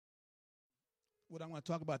What I want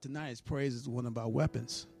to talk about tonight is praise is one of our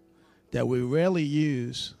weapons that we rarely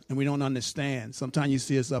use and we don't understand. Sometimes you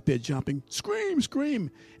see us up here jumping, scream,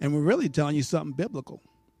 scream, and we're really telling you something biblical.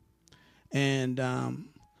 And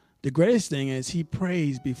the greatest thing is he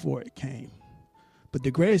praised before it came. But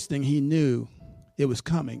the greatest thing, he knew it was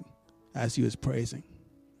coming as he was praising.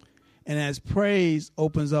 And as praise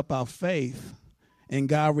opens up our faith and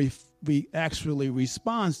God actually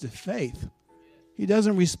responds to faith, he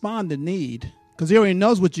doesn't respond to need because he already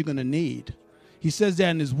knows what you're going to need. He says that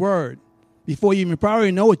in his word before you even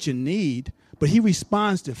probably know what you need, but he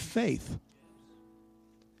responds to faith.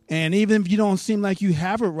 And even if you don't seem like you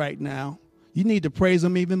have it right now, you need to praise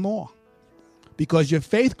him even more because your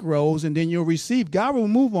faith grows and then you'll receive. God will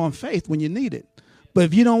move on faith when you need it. But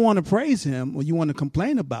if you don't want to praise him or you want to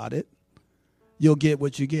complain about it, you'll get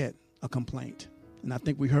what you get, a complaint. And I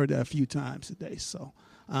think we heard that a few times today. So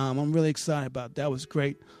I'm really excited about it. That was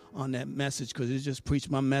great on that message because it just preached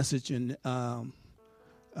my message. And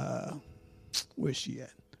where's she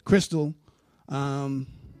at? Crystal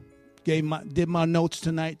did my notes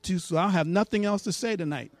tonight too. So I'll have nothing else to say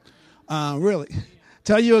tonight. Really. I'll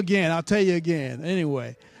tell you again.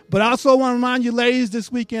 Anyway. But I also want to remind you, ladies,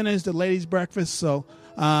 this weekend is the ladies' breakfast. So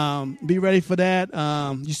be ready for that.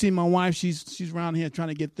 You see my wife, she's around here trying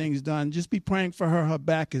to get things done. Just be praying for her. Her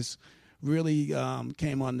back is really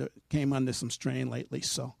came under some strain lately.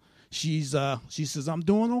 So she says, I'm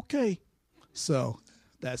doing okay. So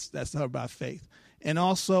that's her by faith. And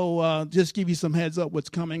also just give you some heads up what's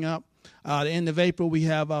coming up. The end of April, we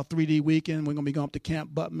have our 3D weekend. We're going to be going up to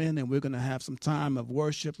Camp Buttman, and we're going to have some time of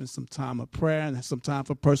worship and some time of prayer and some time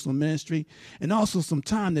for personal ministry and also some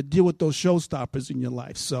time to deal with those showstoppers in your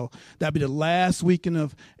life. So that'll be the last weekend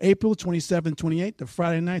of April, 27th, 28th, the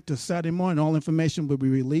Friday night to Saturday morning. All information will be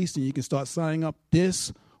released, and you can start signing up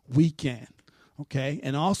this weekend, okay?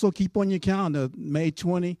 And also keep on your calendar, May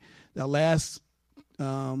 20, the last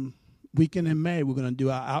weekend in May, we're going to do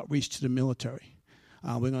our outreach to the military.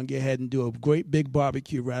 We're going to get ahead and do a great big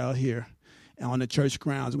barbecue right out here on the church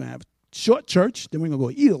grounds. We're going to have a short church. Then we're going to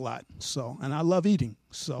go eat a lot. So, and I love eating.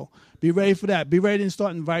 So be ready for that. Be ready to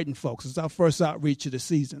start inviting folks. It's our first outreach of the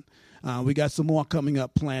season. We got some more coming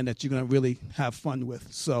up planned that you're going to really have fun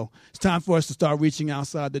with. So it's time for us to start reaching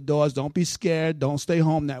outside the doors. Don't be scared. Don't stay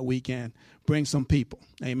home that weekend. Bring some people.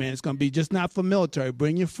 Amen. It's going to be just not for military.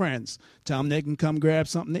 Bring your friends. Tell them they can come grab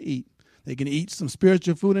something to eat. They can eat some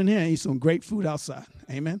spiritual food in here and eat some great food outside.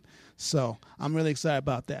 Amen. So I'm really excited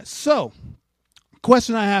about that. So,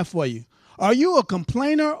 question I have for you. Are you a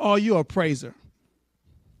complainer or are you a praiser?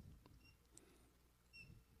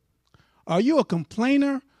 Are you a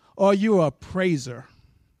complainer or are you a praiser?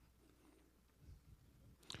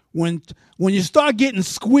 When you start getting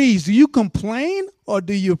squeezed, do you complain or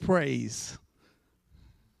do you praise?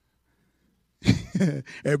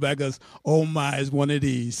 Everybody goes, oh my, it's one of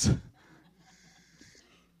these.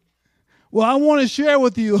 Well, I want to share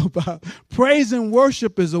with you about praise and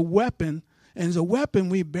worship is a weapon, and it's a weapon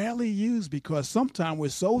we barely use because sometimes we're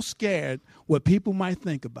so scared what people might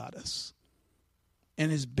think about us.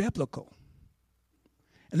 And it's biblical.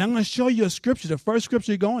 And I'm going to show you a scripture. The first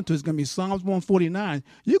scripture you're going to is going to be Psalms 149.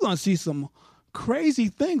 You're going to see some crazy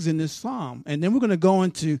things in this psalm. And then we're going to go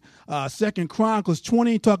into 2 Chronicles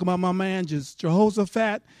 20, talk about my man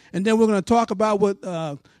Jehoshaphat. And then we're going to talk about what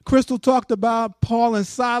Crystal talked about, Paul and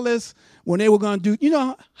Silas, when they were going to do. You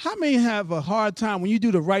know, how many have a hard time when you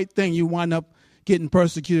do the right thing, you wind up getting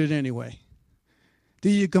persecuted anyway? Do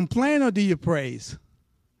you complain or do you praise?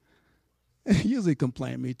 Usually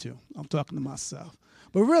complain, me too. I'm talking to myself.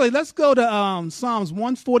 But really, let's go to Psalms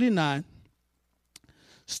 149,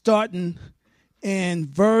 starting in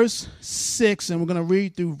verse 6, and we're going to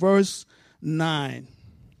read through verse 9.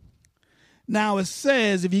 Now, it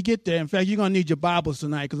says, if you get there, in fact, you're going to need your Bibles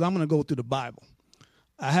tonight because I'm going to go through the Bible.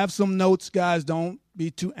 I have some notes, guys. Don't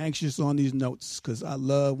be too anxious on these notes because I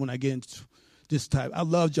love when I get into this type. I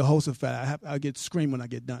love Jehoshaphat. I get scream when I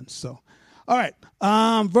get done. So, all right,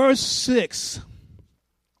 verse 6.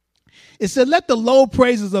 It said, let the low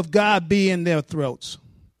praises of God be in their throats.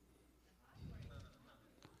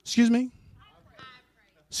 Excuse me?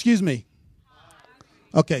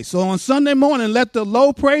 Okay, so on Sunday morning, let the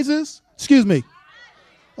low praises,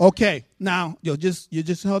 Okay, now you're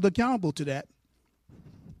just held accountable to that.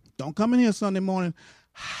 Don't come in here Sunday morning.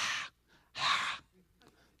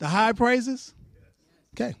 The high praises?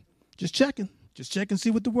 Okay, just checking. Just check and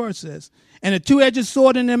see what the word says. And a two-edged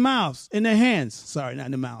sword in their mouths, in their hands. Sorry, not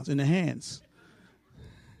in their mouths, in their hands.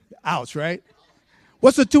 Ouch, right?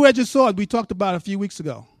 What's a two-edged sword we talked about a few weeks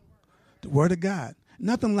ago? The word of God.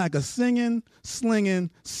 Nothing like a singing, slinging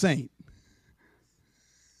saint.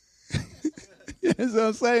 You know what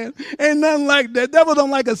I'm saying? Ain't nothing like that. Devil don't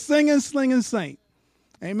like a singing, slinging saint.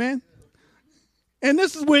 Amen. And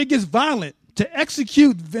this is where it gets violent. To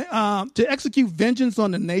execute vengeance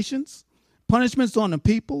on the nations, punishments on the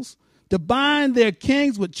peoples, to bind their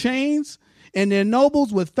kings with chains and their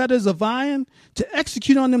nobles with fetters of iron, to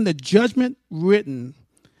execute on them the judgment written.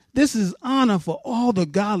 This is honor for all the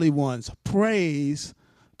godly ones. Praise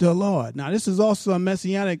the Lord. Now, this is also a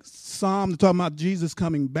messianic psalm talking about Jesus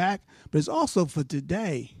coming back, but it's also for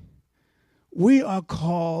today. We are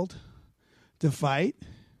called to fight,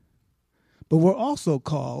 but we're also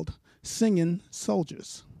called singing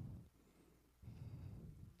soldiers.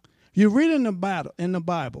 You read in the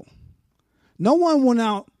Bible, no one went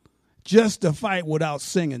out just to fight without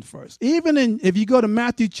singing first. Even if you go to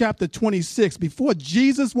Matthew chapter 26, before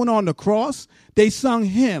Jesus went on the cross, they sung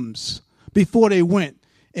hymns before they went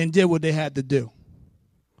and did what they had to do.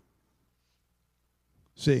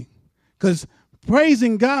 See, because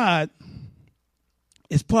praising God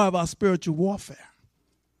is part of our spiritual warfare.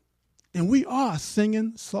 And we are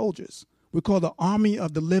singing soldiers. We're called the army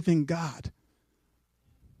of the living God.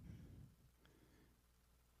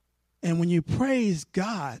 And when you praise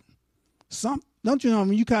God, don't you know,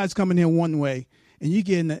 when you guys come in here one way and you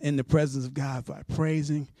get in the presence of God by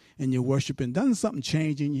praising and you're worshiping, doesn't something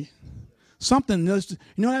change in you? Something else,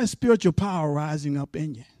 that spiritual power rising up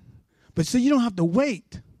in you. But see, you don't have to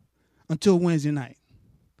wait until Wednesday night,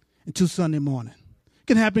 until Sunday morning. It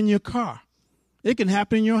can happen in your car. It can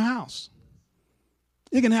happen in your house.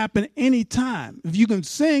 It can happen any time. If you can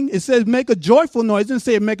sing, it says make a joyful noise. It doesn't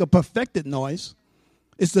say make a perfected noise.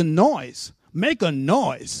 It's a noise. Make a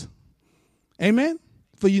noise. Amen?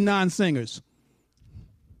 For you non-singers.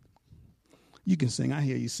 You can sing. I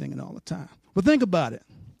hear you singing all the time. But think about it.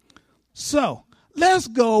 So let's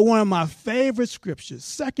go one of my favorite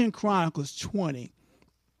scriptures, 2 Chronicles 20.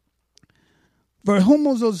 For whom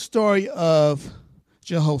was the story of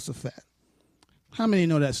Jehoshaphat? How many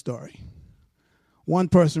know that story? One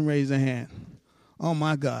person raised their hand. Oh,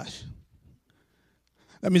 my gosh.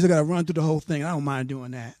 That means I got to run through the whole thing. I don't mind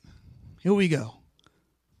doing that. Here we go.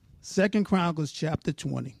 2 Chronicles chapter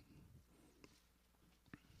 20.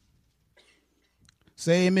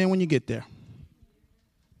 Say amen when you get there.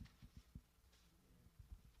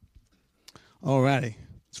 All righty.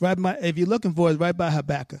 It's right by, if you're looking for it, it's right by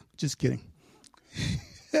Habakkuk. Just kidding.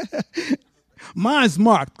 Mine's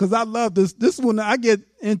marked because I love this. This one, I get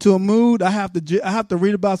into a mood. I have to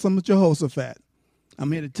read about some of Jehoshaphat.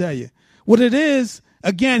 I'm here to tell you what it is.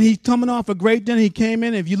 Again, he's coming off a great dinner. He came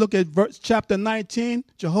in. If you look at chapter 19,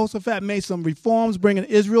 Jehoshaphat made some reforms, bringing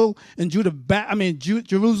Israel and Judah back.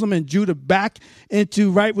 Jerusalem and Judah back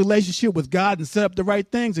into right relationship with God and set up the right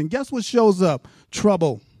things. And guess what shows up?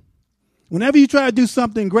 Trouble. Whenever you try to do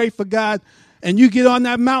something great for God, and you get on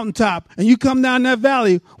that mountaintop and you come down that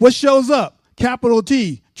valley, what shows up? Capital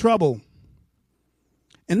T, trouble.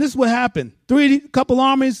 And this is what happened. Three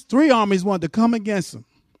armies wanted to come against him.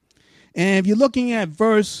 And if you're looking at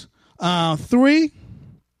verse 3,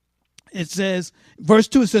 it says, verse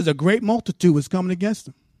 2, it says a great multitude was coming against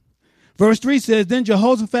him. Verse 3 says, then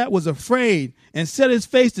Jehoshaphat was afraid and set his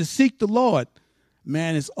face to seek the Lord.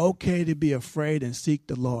 Man, it's okay to be afraid and seek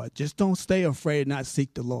the Lord. Just don't stay afraid and not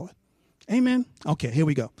seek the Lord. Amen. Okay, here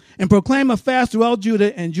we go. And proclaim a fast throughout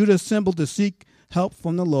Judah, and Judah assembled to seek help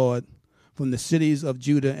from the Lord, from the cities of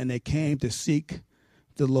Judah, and they came to seek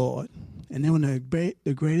the Lord. And they were in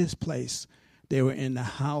the greatest place. They were in the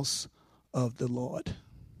house of the Lord.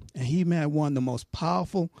 And he made one of the most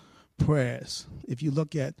powerful prayers. If you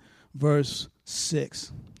look at verse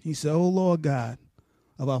 6, he said, O Lord God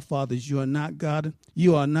of our fathers, you are not God.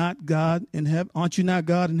 You are not God in heaven. Aren't you not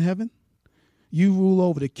God in heaven? You rule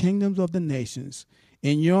over the kingdoms of the nations.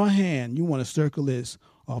 In your hand, you want to circle this,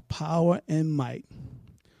 are power and might,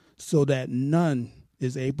 so that none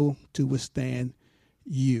is able to withstand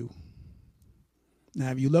you.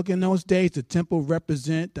 Now, if you look in those days, the temple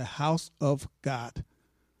represent the house of God,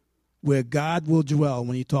 where God will dwell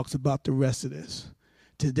when he talks about the rest of this.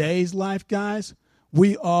 Today's life, guys,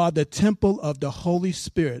 we are the temple of the Holy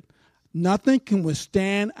Spirit. Nothing can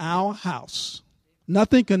withstand our house.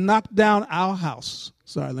 Nothing can knock down our house.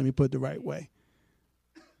 Sorry, let me put it the right way.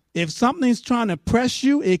 If something's trying to press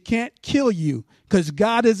you, it can't kill you because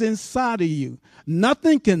God is inside of you.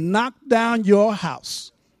 Nothing can knock down your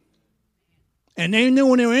house. And they knew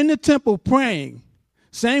when they were in the temple praying,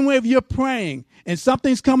 same way if you're praying and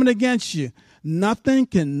something's coming against you, nothing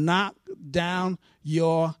can knock down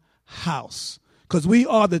your house because we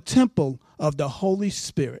are the temple of the Holy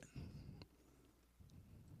Spirit.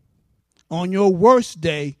 On your worst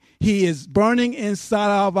day, he is burning inside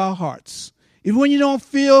of our hearts. Even when you don't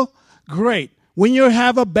feel great, When you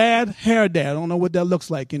have a bad hair day, I don't know what that looks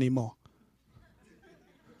like anymore.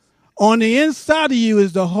 On the inside of you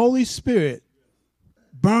is the Holy Spirit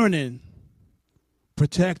burning,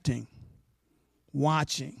 protecting,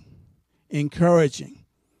 watching, encouraging.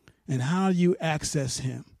 And how do you access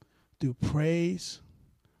him? Through praise,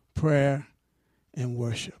 prayer, and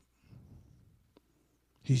worship.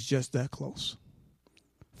 He's just that close.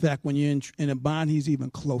 In fact, when you're in a bind, he's even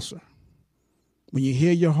closer. When you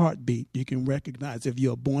hear your heartbeat, you can recognize, if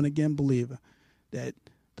you're a born-again believer, that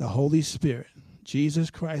the Holy Spirit, Jesus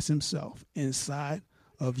Christ himself, inside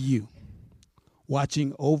of you,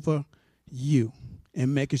 watching over you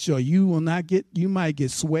and making sure you might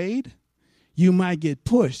get swayed, you might get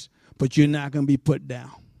pushed, but you're not going to be put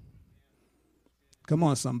down. Come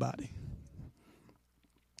on, somebody.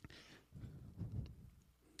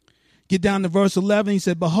 Get down to verse 11. He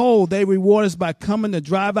said, behold, they reward us by coming to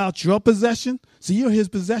drive out your possession. See, you're his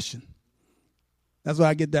possession. That's why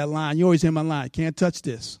I get that line. You always hear my line. Can't touch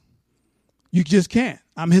this. You just can't.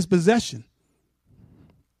 I'm his possession.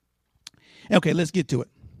 Okay, let's get to it.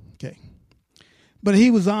 Okay. But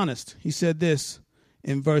he was honest. He said this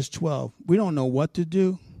in verse 12. We don't know what to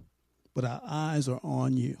do, but our eyes are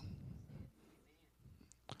on you.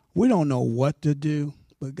 We don't know what to do,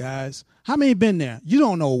 but guys, how many been there? You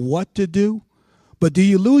don't know what to do, but do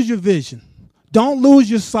you lose your vision? Don't lose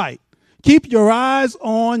your sight. Keep your eyes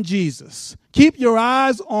on Jesus. Keep your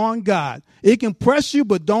eyes on God. It can press you,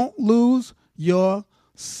 but don't lose your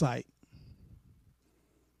sight.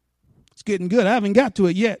 It's getting good. I haven't got to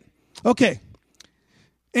it yet. Okay.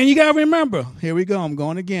 And you got to remember, here we go. I'm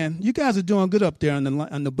going again. You guys are doing good up there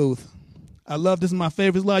on the booth. I love this. Is my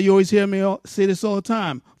favorite line. You always hear me say this all the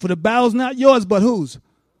time. For the battle's not yours, but whose?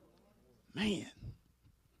 Man.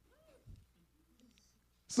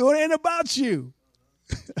 So it ain't about you.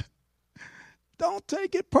 Don't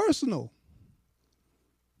take it personal.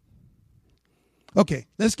 Okay,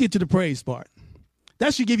 let's get to the praise part.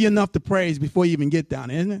 That should give you enough to praise before you even get down,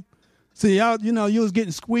 isn't it? See, y'all, you was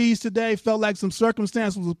getting squeezed today, felt like some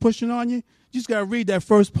circumstance was pushing on you. You just got to read that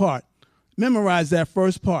first part. Memorize that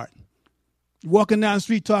first part. You're walking down the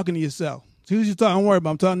street talking to yourself. See who's you talking? Don't worry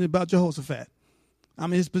about. I'm talking about Jehoshaphat.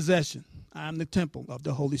 I'm his possession. I am the temple of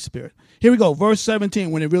the Holy Spirit. Here we go, verse 17,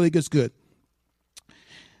 when it really gets good.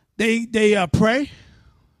 They pray.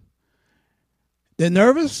 They're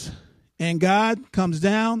nervous. And God comes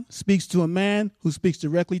down, speaks to a man who speaks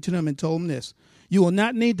directly to them and told him this. You will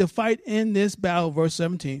not need to fight in this battle, verse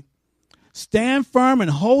 17. Stand firm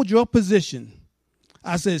and hold your position.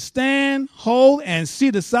 I said, stand, hold, and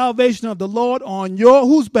see the salvation of the Lord on your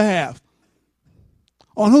whose behalf?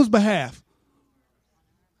 On whose behalf?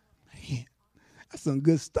 Man, that's some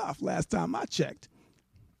good stuff last time I checked.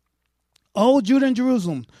 O Judah and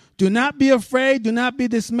Jerusalem, do not be afraid, do not be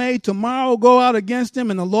dismayed. Tomorrow go out against them,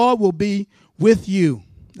 and the Lord will be with you.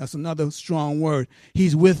 That's another strong word.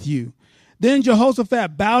 He's with you. Then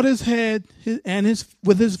Jehoshaphat bowed his head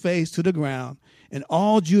with his face to the ground, and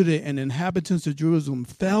all Judah and the inhabitants of Jerusalem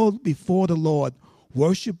fell before the Lord,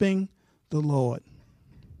 worshiping the Lord.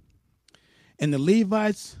 And the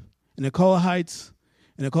Levites and the Kohathites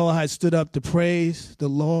stood up to praise the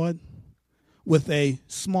Lord with a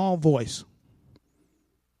small voice.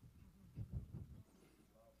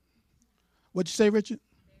 What'd you say, Richard?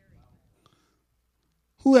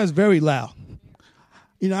 Who has very loud?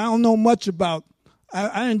 I don't know much about,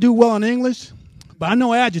 I didn't do well in English, but I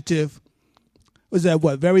know adjective. Was that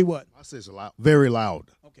what? Very what? I say it's loud. Very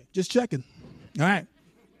loud. Okay, just checking. All right.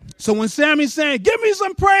 So when Sammy's saying, give me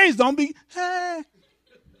some praise, don't be, hey.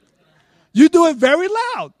 You do it very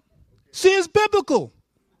loud. See, it's biblical.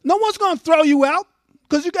 No one's going to throw you out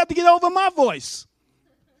because you got to get over my voice.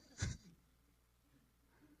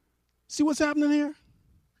 See what's happening here?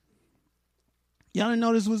 Y'all didn't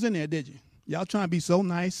know this was in there, did you? Y'all trying to be so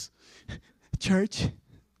nice. Church.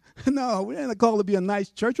 No, we didn't call it to be a nice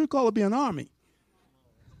church. We call it to be an army.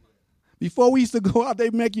 Before we used to go out, they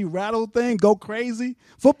make you rattle things, go crazy.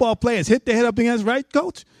 Football players hit their head up against, right,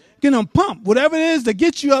 coach? Get them pumped. Whatever it is to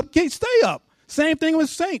get you up, stay up. Same thing with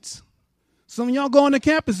saints. Some of y'all go on the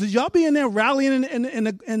campuses, y'all be in there rallying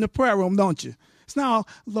in the prayer room, don't you? It's now,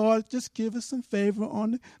 Lord, just give us some favor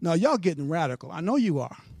on it. No, y'all getting radical. I know you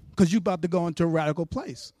are, because you're about to go into a radical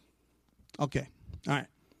place. Okay, all right.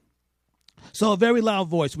 So a very loud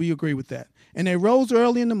voice, we agree with that. And they rose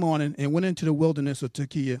early in the morning and went into the wilderness of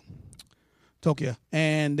Tekoa.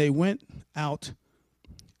 And they went out.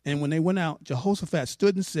 And when they went out, Jehoshaphat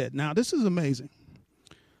stood and said, now this is amazing.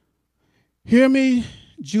 Hear me,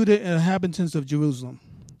 Judah and inhabitants of Jerusalem.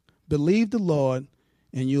 Believe the Lord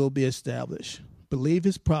and you will be established. Believe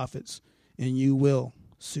his prophets and you will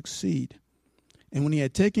succeed. And when he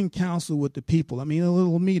had taken counsel with the people, a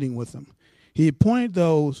little meeting with them, he appointed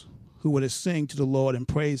those who were to sing to the Lord and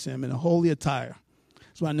praise him in a holy attire.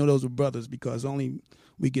 So I know those were brothers, because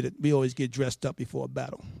we always get dressed up before a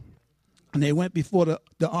battle. And they went before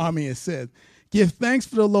the army and said, "Give thanks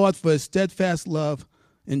for the Lord, for his steadfast love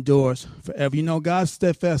endures forever." You know, God's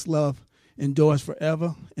steadfast love endures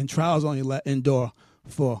forever, and trials only endure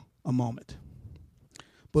for a moment.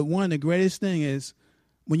 But one of the greatest things is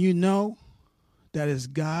when you know that it's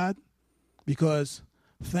God, because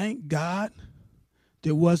thank God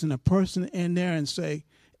there wasn't a person in there and say,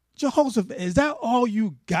 "Jehoshaphat, is that all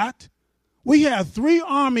you got?" We have 3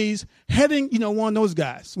 armies heading, one of those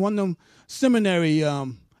guys, one of them seminary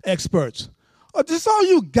experts. "Oh, this all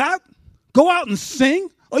you got? Go out and sing?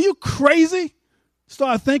 Are you crazy?"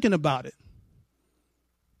 Start thinking about it.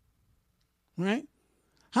 Right?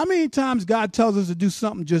 How many times God tells us to do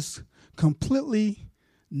something just completely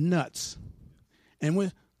nuts? And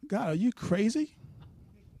when, "God, are you crazy?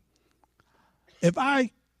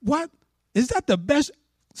 What? Is that the best?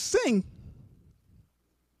 Sing."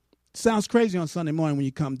 Sounds crazy on Sunday morning when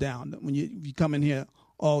you come down, when you come in here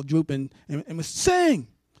all drooping and sing.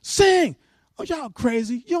 "Oh, y'all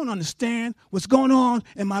crazy. You don't understand what's going on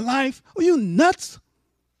in my life. Are you nuts?"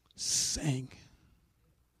 Sing.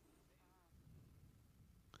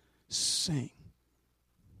 Sing.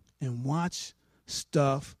 And watch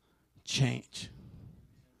stuff change.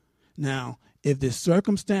 Now, if the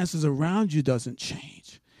circumstances around you doesn't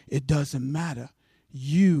change, it doesn't matter.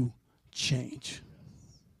 You change.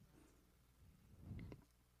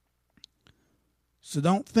 So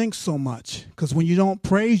don't think so much, because when you don't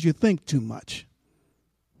praise, you think too much.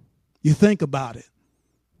 You think about it.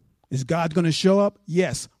 Is God going to show up?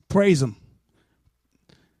 Yes. Praise him.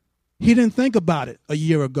 He didn't think about it a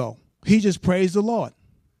year ago. He just praised the Lord.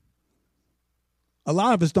 A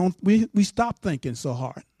lot of us don't. We stop thinking so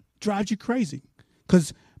hard. Drives you crazy.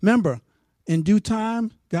 Because remember, in due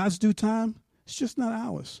time, God's due time, it's just not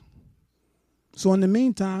ours. So in the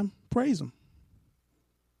meantime, praise him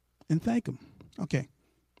and thank him. Okay.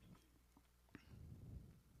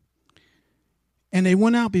 And they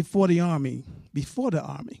went out before the army. They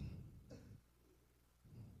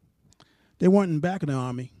weren't in back of the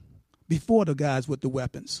army. Before the guys with the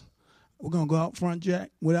weapons. We're going to go out front,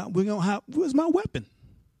 Jack. Where's my weapon?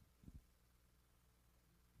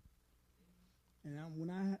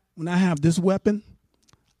 And when I have this weapon,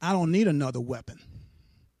 I don't need another weapon.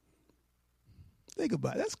 Think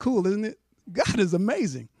about it. That's cool, isn't it? God is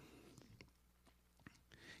amazing.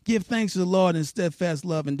 Give thanks to the Lord, and steadfast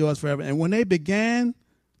love endures forever. And when they began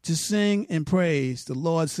to sing and praise, the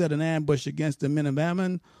Lord set an ambush against the men of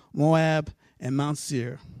Ammon, Moab, and Mount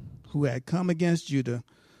Seir, who had come against Judah.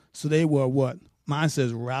 So they were what? Mine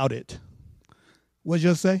says routed. What'd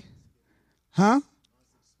yours say? Huh?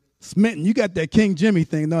 Smitten. You got that King Jimmy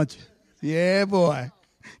thing, don't you? Yeah, boy.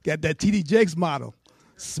 Got that T.D. Jakes model.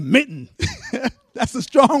 Smitten. That's a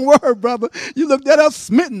strong word, brother. You look that up,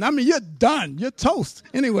 smitten. You're done. You're toast.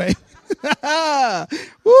 Anyway.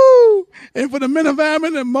 Woo! And for the men of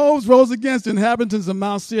Ammon and Moab rose against the inhabitants of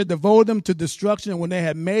Mount Seir, devoted them to destruction. And when they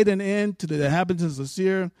had made an end to the inhabitants of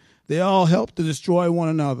Seir, they all helped to destroy one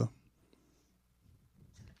another.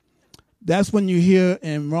 That's when you hear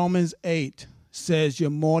in Romans 8 says you're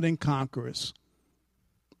more than conquerors.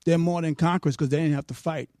 They're more than conquerors because they didn't have to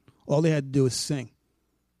fight. All they had to do is sing.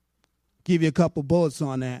 Give you a couple bullets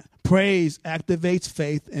on that. Praise activates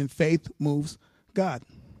faith, and faith moves God.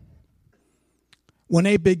 When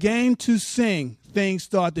they began to sing, things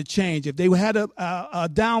started to change. If they had a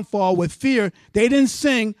downfall with fear, they didn't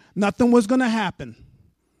sing, nothing was going to happen.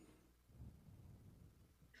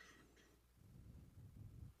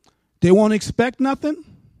 They won't expect nothing,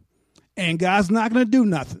 and God's not going to do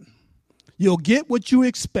nothing. You'll get what you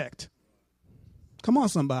expect. Come on,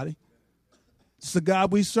 somebody. It's the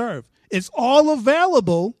God we serve. It's all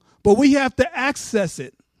available, but we have to access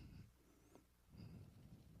it.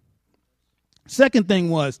 Second thing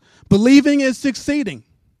was, believing is succeeding.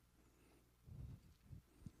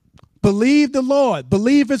 Believe the Lord.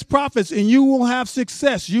 Believe his prophets, and you will have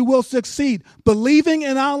success. You will succeed. Believing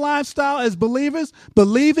in our lifestyle as believers,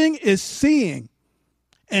 believing is seeing.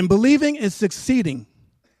 And believing is succeeding.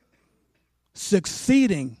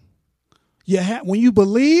 Succeeding. When you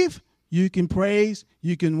believe, you can praise,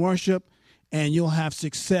 you can worship, and you'll have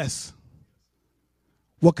success.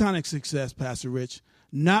 What kind of success, Pastor Rich?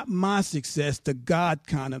 Not my success, the God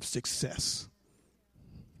kind of success.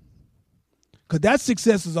 Because that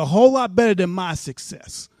success is a whole lot better than my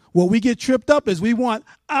success. What we get tripped up is we want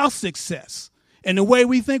our success. And the way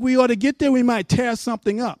we think we ought to get there, we might tear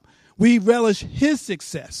something up. We relish his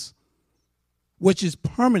success. which is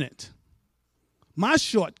permanent. My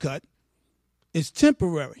shortcut is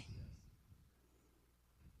temporary.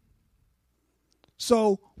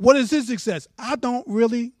 So what is his success? I don't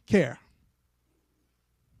really care.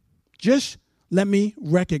 Just let me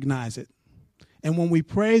recognize it. And when we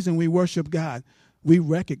praise and we worship God, we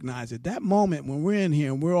recognize it. That moment when we're in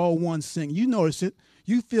here and we're all one singing, you notice it.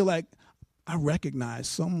 You feel like, I recognize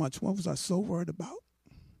so much. What was I so worried about?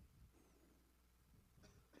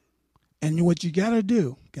 And what you got to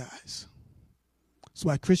do, guys, that's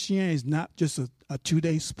why Christianity is not just a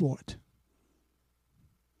 2-day sport.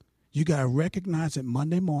 You got to recognize it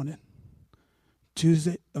Monday morning,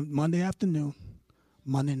 Monday afternoon,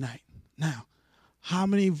 Monday night. Now, how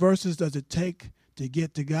many verses does it take to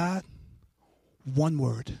get to God? One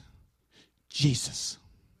word: Jesus.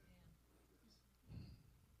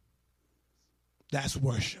 That's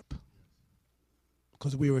worship.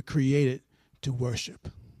 Because we were created to worship,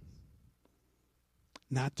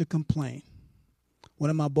 not to complain. One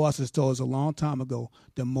of my bosses told us a long time ago,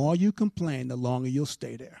 the more you complain, the longer you'll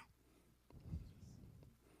stay there.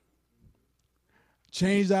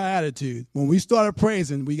 Changed our attitude. When we started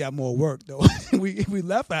praising, we got more work, though. we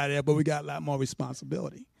left out of there, but we got a lot more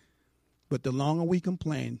responsibility. But the longer we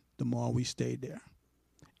complain, the more we stayed there.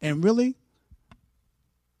 And really,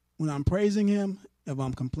 when I'm praising him, if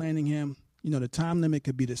I'm complaining him, the time limit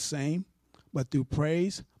could be the same. But through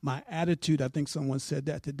praise, my attitude, I think someone said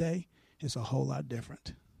that today, is a whole lot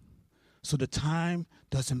different. So the time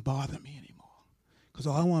doesn't bother me anymore. Because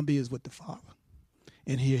all I want to be is with the Father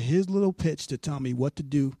and hear his little pitch to tell me what to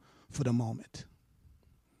do for the moment.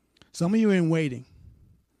 Some of you are in waiting.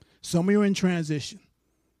 Some of you are in transition.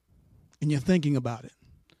 And you're thinking about it.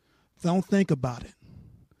 Don't think about it.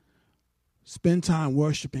 Spend time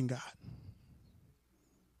worshiping God.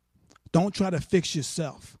 Don't try to fix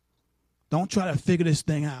yourself. Don't try to figure this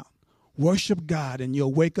thing out. Worship God, and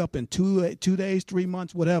you'll wake up in 2 days, 3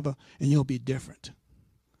 months, whatever, and you'll be different.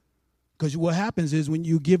 Because what happens is when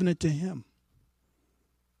you're giving it to him,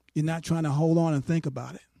 you're not trying to hold on and think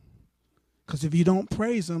about it. Because if you don't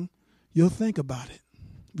praise him, you'll think about it.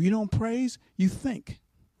 If you don't praise, you think.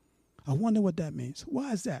 I wonder what that means.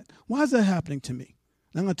 Why is that? Why is that happening to me?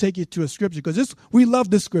 And I'm going to take you to a scripture because we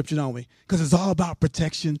love this scripture, don't we? Because it's all about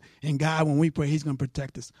protection, and God, when we pray, he's going to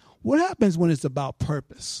protect us. What happens when it's about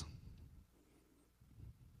purpose?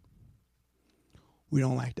 We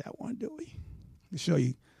don't like that one, do we? I'll show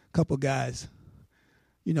you a couple guys.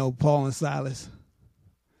 Paul and Silas.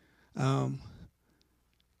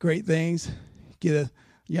 Great things. Get a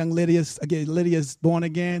young Lydia's born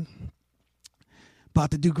again.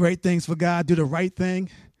 About to do great things for God, do the right thing.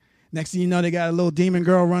 Next thing you know, they got a little demon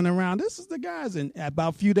girl running around. This is the guys. And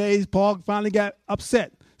about a few days, Paul finally got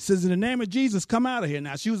upset. Says, in the name of Jesus, come out of here.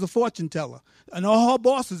 Now, she was a fortune teller. And all her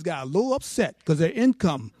bosses got a little upset because their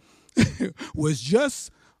income was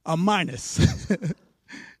just a minus.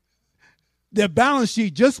 Their balance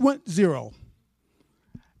sheet just went zero.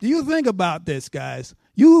 Do you think about this, guys?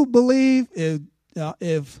 You believe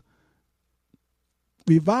if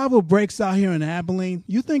revival breaks out here in Abilene,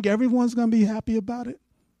 you think everyone's going to be happy about it?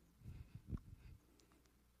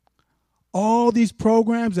 All these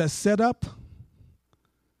programs that set up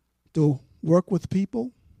to work with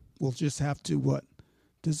people will just have to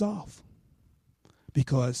dissolve,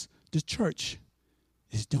 because the church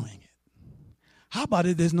is doing it. How about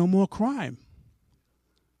it? There's no more crime.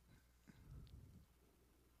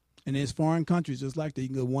 And there's foreign countries just like that. You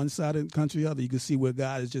can go one side of the country or the other. You can see where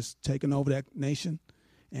God is just taking over that nation,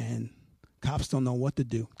 and cops don't know what to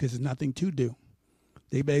do because there's nothing to do.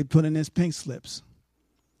 They put in these pink slips.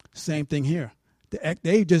 Same thing here.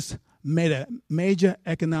 They just made a major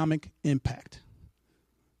economic impact.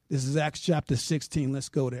 This is Acts chapter 16. Let's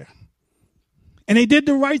go there. And they did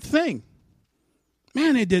the right thing.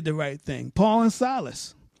 Man, they did the right thing. Paul and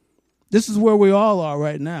Silas. This is where we all are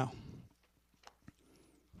right now.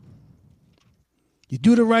 You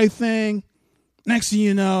do the right thing. Next thing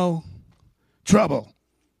you know, trouble.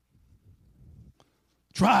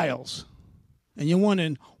 Trials. And you're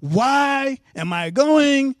wondering, why am I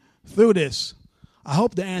going through this? I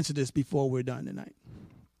hope to answer this before we're done tonight.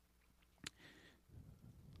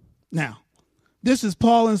 Now, this is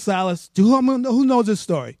Paul and Silas. Who knows this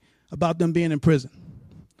story about them being in prison?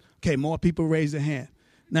 Okay, more people raise their hand.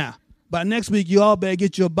 Now, by next week, you all better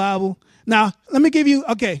get your Bible. Now, let me give you,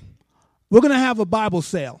 we're going to have a Bible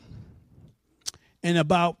sale in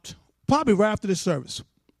about, probably right after this service.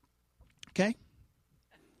 Okay?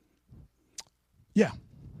 Yeah.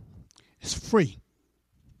 It's free.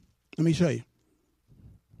 Let me show you.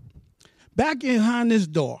 Back behind this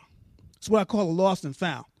door, it's what I call a lost and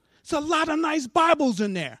found. It's a lot of nice Bibles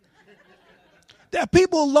in there. that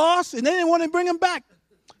people lost and they didn't want to bring them back.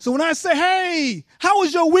 So when I say, hey, how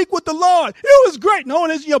was your week with the Lord? It was great. No,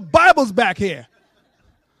 and your Bible's back here.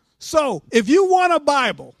 So if you want a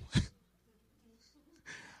Bible,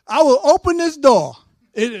 I will open this door.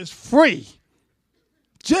 It is free.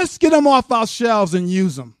 Just get them off our shelves and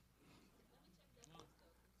use them.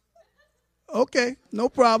 Okay, no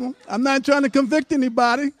problem. I'm not trying to convict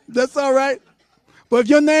anybody. That's all right. But if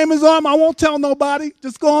your name is on them, I won't tell nobody.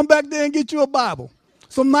 Just go on back there and get you a Bible.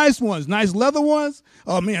 Some nice ones, nice leather ones.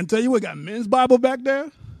 Oh, man, I tell you what, got men's Bible back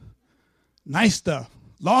there. Nice stuff.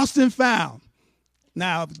 Lost and found.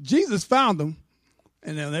 Now, Jesus found them,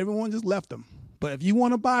 and then everyone just left them. But if you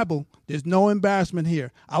want a Bible, there's no embarrassment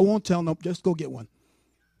here. I won't tell no, just go get one.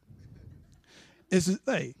 It's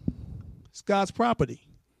God's property,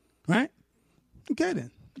 right? Okay,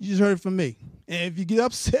 then. You just heard it from me. And if you get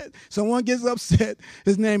upset, someone gets upset,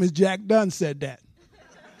 his name is Jack Dunn said that.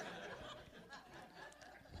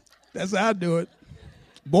 That's how I do it.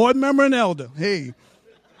 Board member and elder. Hey,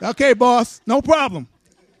 okay, boss, no problem.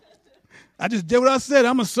 I just did what I said.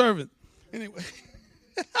 I'm a servant. Anyway.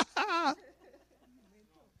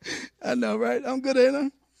 I know, right? I'm good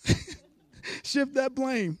at it. Shift that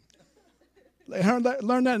blame. Learn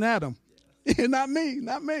that in Adam. Not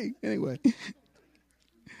me. Anyway.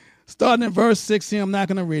 Starting in verse 16, I'm not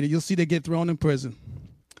going to read it. You'll see they get thrown in prison.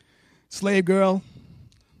 Slave girl,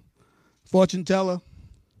 fortune teller,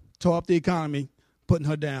 tore up the economy, putting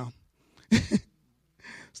her down.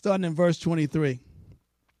 Starting in verse 23.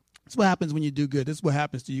 That's what happens when you do good. This is what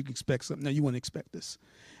happens to you. You expect something. No, you wouldn't expect this.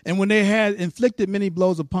 And when they had inflicted many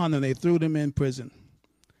blows upon them, they threw them in prison,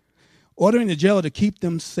 ordering the jailer to keep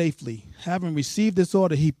them safely. Having received this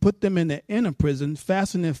order, he put them in the inner prison,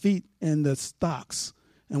 fastened their feet in the stocks.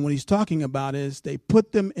 And what he's talking about is they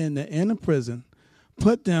put them in the inner prison,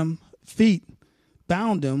 put them feet,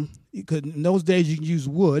 bound them. Because in those days you could use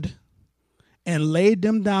wood, and laid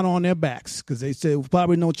them down on their backs because they said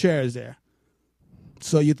probably no chairs there.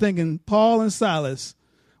 So you're thinking Paul and Silas,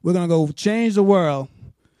 we're going to go change the world.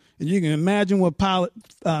 And you can imagine what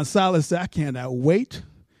Silas said, I cannot wait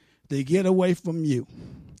to get away from you.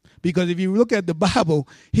 Because if you look at the Bible,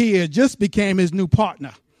 he had just became his new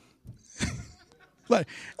partner. Like,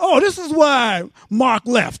 oh, this is why Mark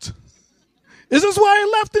left. Is this why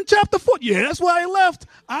he left in chapter 4? Yeah, that's why he left.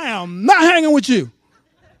 I am not hanging with you.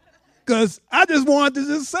 Because I just wanted to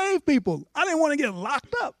just save people. I didn't want to get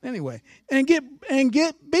locked up anyway and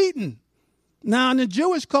get beaten. Now, in the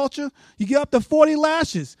Jewish culture, you get up to 40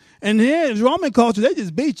 lashes. And here in Roman culture, they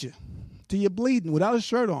just beat you till you're bleeding without a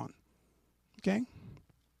shirt on. Okay?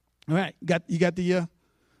 All right. You got the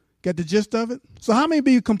gist of it? So how many of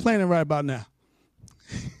you complaining right about now?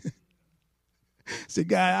 Say,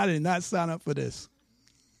 God, I did not sign up for this.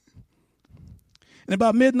 And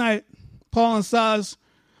about midnight, Paul and Silas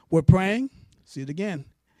were praying, see it again,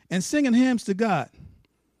 and singing hymns to God.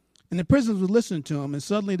 And the prisoners were listening to him, and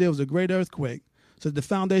suddenly there was a great earthquake, so that the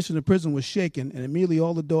foundation of the prison was shaken, and immediately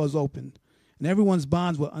all the doors opened, and everyone's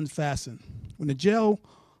bonds were unfastened. When the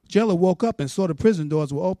jailer woke up and saw the prison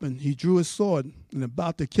doors were open, he drew his sword and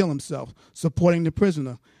about to kill himself, supporting the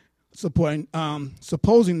prisoner, supposing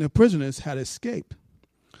the prisoners had escaped.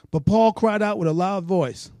 But Paul cried out with a loud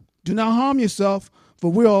voice, "Do not harm yourself, for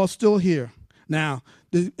we're all still here." Now,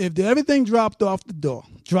 if everything dropped off the door,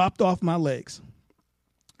 dropped off my legs,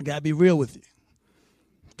 I got to be real with you.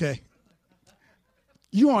 Okay?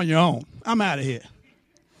 You on your own. I'm out of here.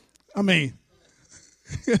 I mean,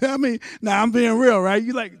 now I'm being real, right?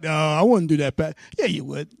 You like, no, I wouldn't do that, Pat. Yeah, you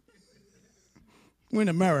would. We're in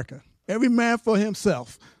America. Every man for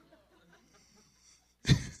himself.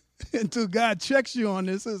 Until God checks you on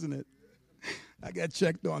this, isn't it? I got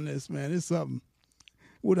checked on this, man. It's something.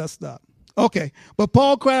 Would I stop? Okay, but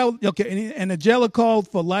Paul cried out, okay, and the jailer called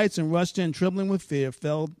for lights and rushed in, trembling with fear,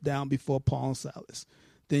 fell down before Paul and Silas.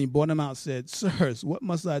 Then he brought them out and said, "Sirs, what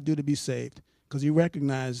must I do to be saved?" Because he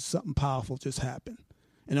recognized something powerful just happened.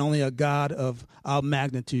 And only a God of our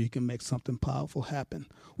magnitude can make something powerful happen.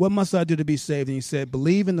 What must I do to be saved? And he said,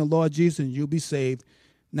 "Believe in the Lord Jesus and you'll be saved,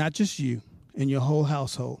 not just you, and your whole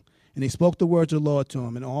household." And he spoke the words of the Lord to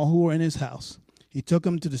him and all who were in his house. He took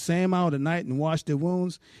him to the same hour of the night and washed their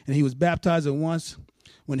wounds, and he was baptized at once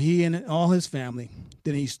when he and all his family.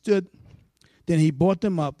 Then he brought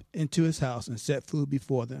them up into his house and set food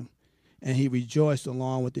before them. And he rejoiced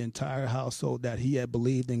along with the entire household that he had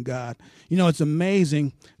believed in God. You know, it's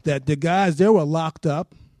amazing that the guys, they were locked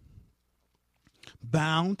up,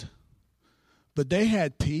 bound, but they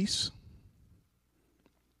had peace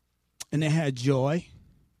and they had joy.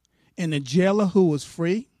 And the jailer who was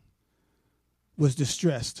free was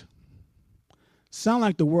distressed. Sound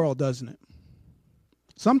like the world, doesn't it?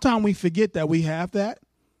 Sometimes we forget that we have that.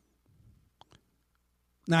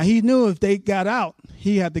 Now, he knew if they got out,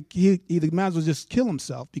 he either might as well just kill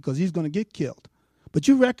himself because he's going to get killed. But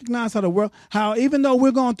you recognize how even though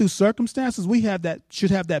we're going through circumstances,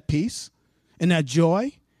 should have that peace and that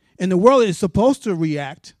joy. And the world is supposed to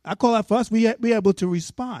react. I call that for us, we be able to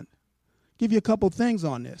respond. Give you a couple things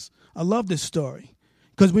on this. I love this story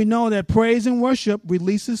because we know that praise and worship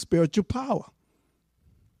releases spiritual power.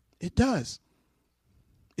 It does.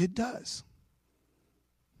 It does.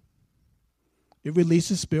 It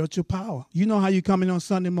releases spiritual power. You know how you come in on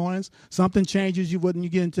Sunday mornings, something changes you when you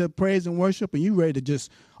get into praise and worship, and you ready to just,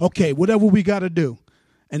 okay, whatever we got to do.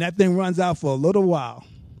 And that thing runs out for a little while.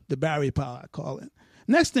 The battery power, I call it.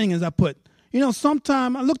 Next thing is I put,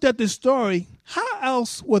 sometime I looked at this story. How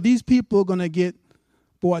else were these people going to get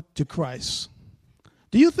brought to Christ?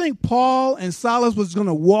 Do you think Paul and Silas was going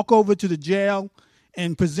to walk over to the jail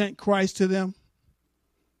and present Christ to them?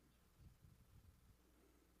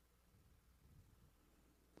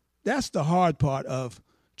 That's the hard part of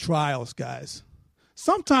trials, guys.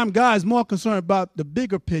 Sometimes God is more concerned about the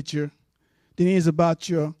bigger picture than he is about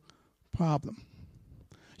your problem.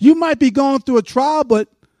 You might be going through a trial, but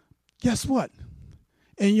guess what?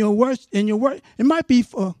 In your work, it might be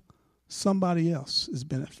for somebody else's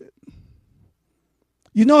benefit.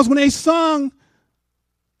 You notice when they sung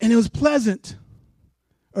and it was pleasant,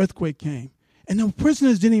 earthquake came. And the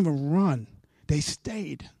prisoners didn't even run. They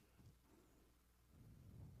stayed.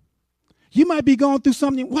 You might be going through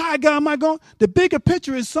something. Why, God, am I going? The bigger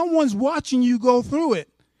picture is someone's watching you go through it.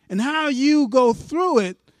 And how you go through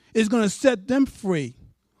it is going to set them free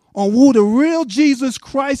on who the real Jesus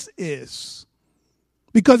Christ is.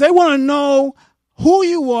 Because they want to know who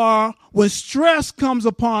you are when stress comes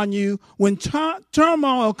upon you, when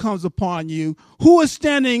turmoil comes upon you, who is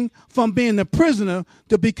standing from being the prisoner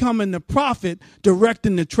to becoming the prophet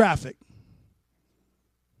directing the traffic.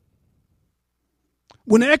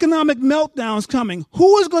 When the economic meltdown is coming,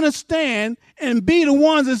 who is going to stand and be the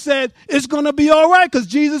ones that said it's going to be all right because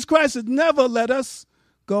Jesus Christ has never let us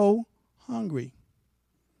go hungry.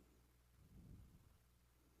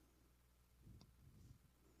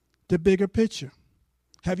 The bigger picture.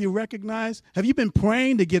 Have you recognized? Have you been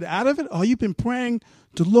praying to get out of it? Or have you been praying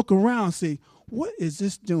to look around and see, what is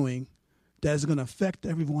this doing that is going to affect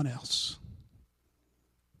everyone else?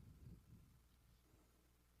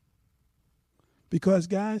 Because,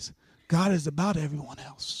 guys, God is about everyone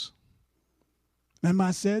else. Remember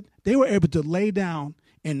I said they were able to lay down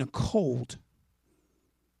in the cold,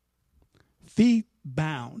 feet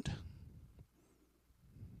bound,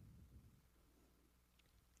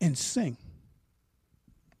 and sing.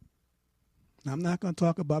 Now, I'm not going to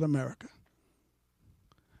talk about America.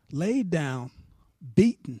 Laid down,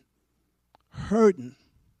 beaten, hurting,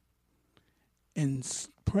 and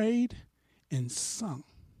prayed and sung.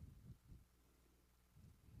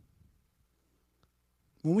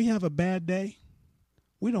 When we have a bad day,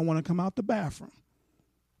 we don't want to come out the bathroom.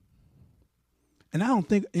 And I don't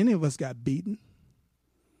think any of us got beaten,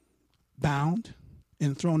 bound,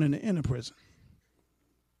 and thrown in the inner prison.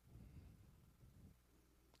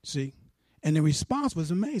 See? And the response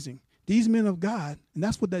was amazing. These men of God, and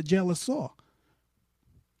that's what that jailer saw.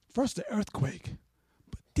 First the earthquake,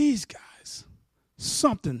 but these guys,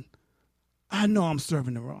 something, I know I'm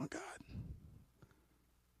serving the wrong God.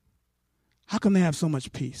 How come they have so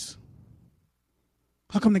much peace?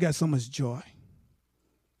 How come they got so much joy?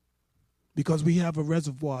 Because we have a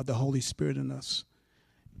reservoir of the Holy Spirit in us.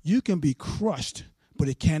 You can be crushed, but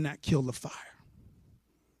it cannot kill the fire.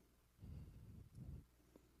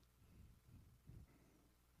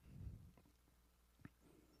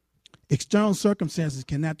 External circumstances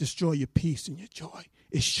cannot destroy your peace and your joy.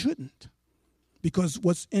 It shouldn't. Because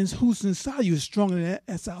who's inside you is stronger than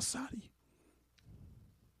that's outside of you.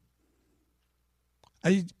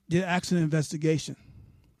 I did an accident investigation.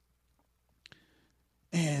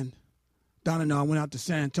 And Donna and I went out to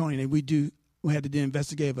San Antonio, and we had to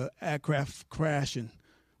investigate an aircraft crash, and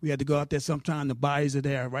we had to go out there sometime. The bodies are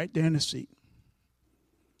there, right there in the seat.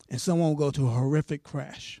 And someone will go to a horrific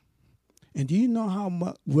crash. And do you know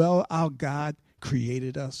how well our God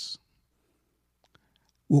created us?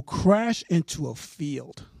 We'll crash into a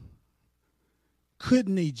field.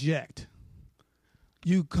 Couldn't eject.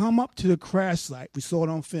 You come up to the crash site. We saw it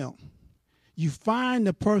on film. You find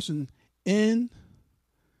the person in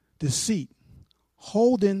the seat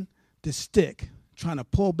holding the stick, trying to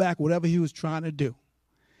pull back whatever he was trying to do.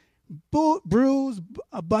 Bruised,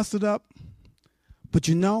 busted up. But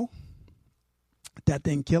that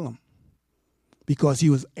didn't kill him. Because he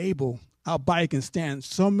was able, our body can stand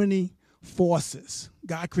so many forces.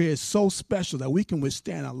 God created so special that we can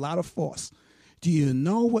withstand a lot of force. Do you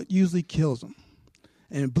know what usually kills them?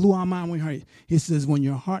 And it blew our mind when we heard it. He says, when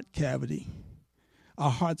your heart cavity,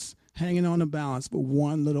 our heart's hanging on the balance with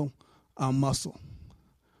one little muscle.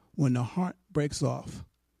 When the heart breaks off,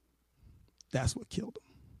 that's what killed them.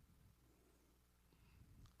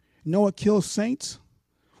 You know what kills saints?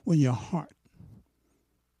 When your heart.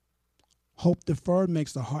 Hope deferred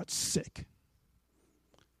makes the heart sick.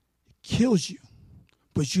 It kills you,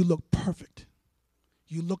 but you look perfect.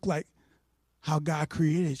 You look like how God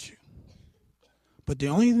created you. But the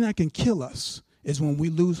only thing that can kill us is when we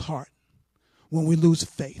lose heart, when we lose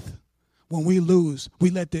faith, when we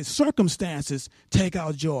let the circumstances take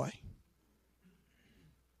our joy.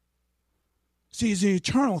 See, it's an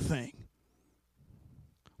eternal thing.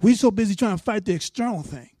 We're so busy trying to fight the external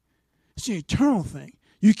thing. It's an eternal thing.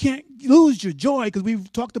 You can't lose your joy because we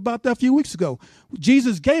talked about that a few weeks ago.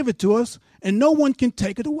 Jesus gave it to us, and no one can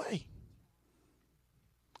take it away.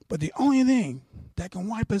 But the only thing that can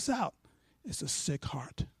wipe us out is a sick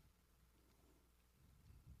heart.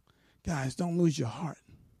 Guys, don't lose your heart.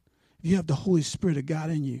 If you have the Holy Spirit of God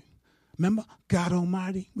in you, remember God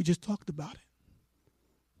Almighty? We just talked about it.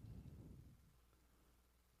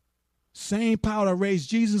 Same power that raised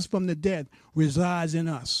Jesus from the dead resides in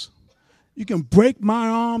us. You can break my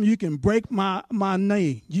arm, you can break my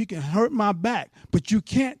knee, you can hurt my back, but you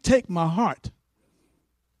can't take my heart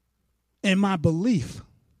and my belief.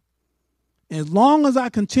 As long as I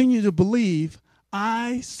continue to believe,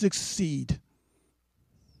 I succeed.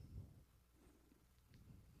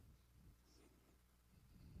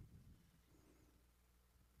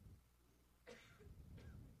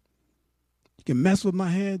 You can mess with my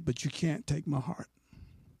head, but you can't take my heart.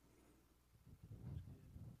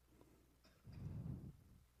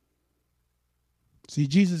 See,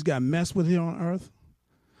 Jesus got messed with here on earth,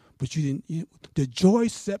 but you didn't. The joy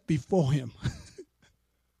set before him.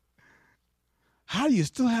 How do you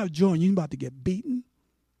still have joy when you're about to get beaten?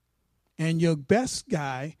 And your best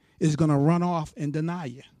guy is going to run off and deny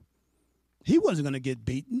you. He wasn't going to get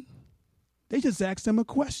beaten. They just asked him a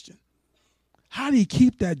question. How do you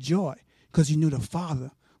keep that joy? Because he knew the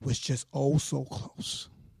Father was just oh so close.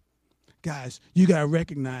 Guys, you got to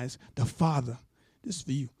recognize the Father, this is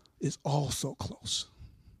for you, is all so close.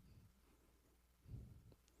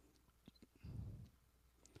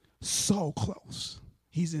 So close.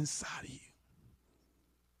 He's inside of you.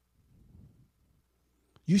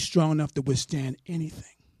 You're strong enough to withstand anything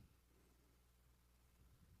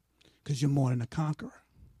because you're more than a conqueror.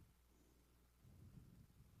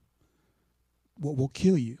 What will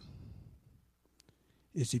kill you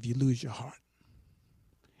is if you lose your heart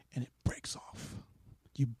and it breaks off.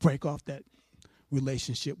 You break off that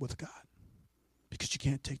relationship with God because you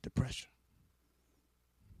can't take the pressure.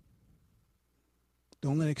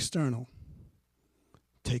 Don't let external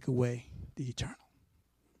take away the eternal.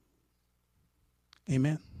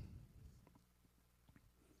 Amen.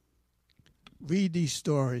 Read these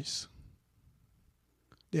stories.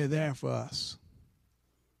 They're there for us.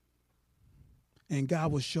 And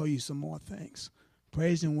God will show you some more things.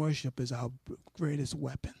 Praise and worship is our greatest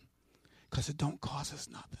weapon because it don't cost us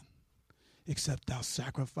nothing except our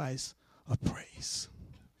sacrifice of praise.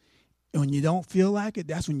 And when you don't feel like it,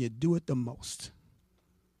 that's when you do it the most.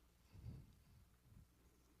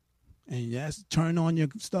 And that's turn on your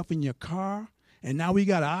stuff in your car. And now we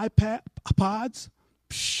got iPods.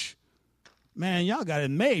 Psh, man, y'all got it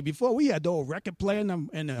made. Before we had the old record player and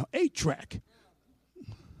the 8-track.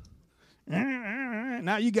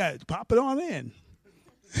 Now you got it. Pop it on in.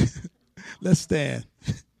 Let's stand.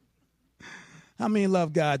 How many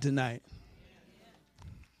love God tonight?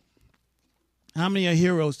 How many are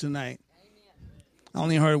heroes tonight? I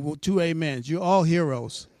only heard 2 amens. You're all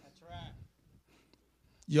heroes.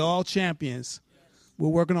 You're all champions. We're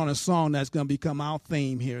working on a song that's going to become our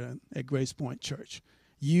theme here at Grace Point Church.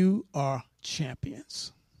 You are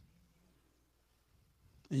champions.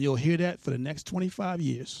 And you'll hear that for the next 25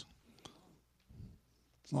 years.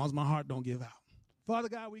 As long as my heart don't give out. Father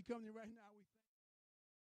God, we come to you right now.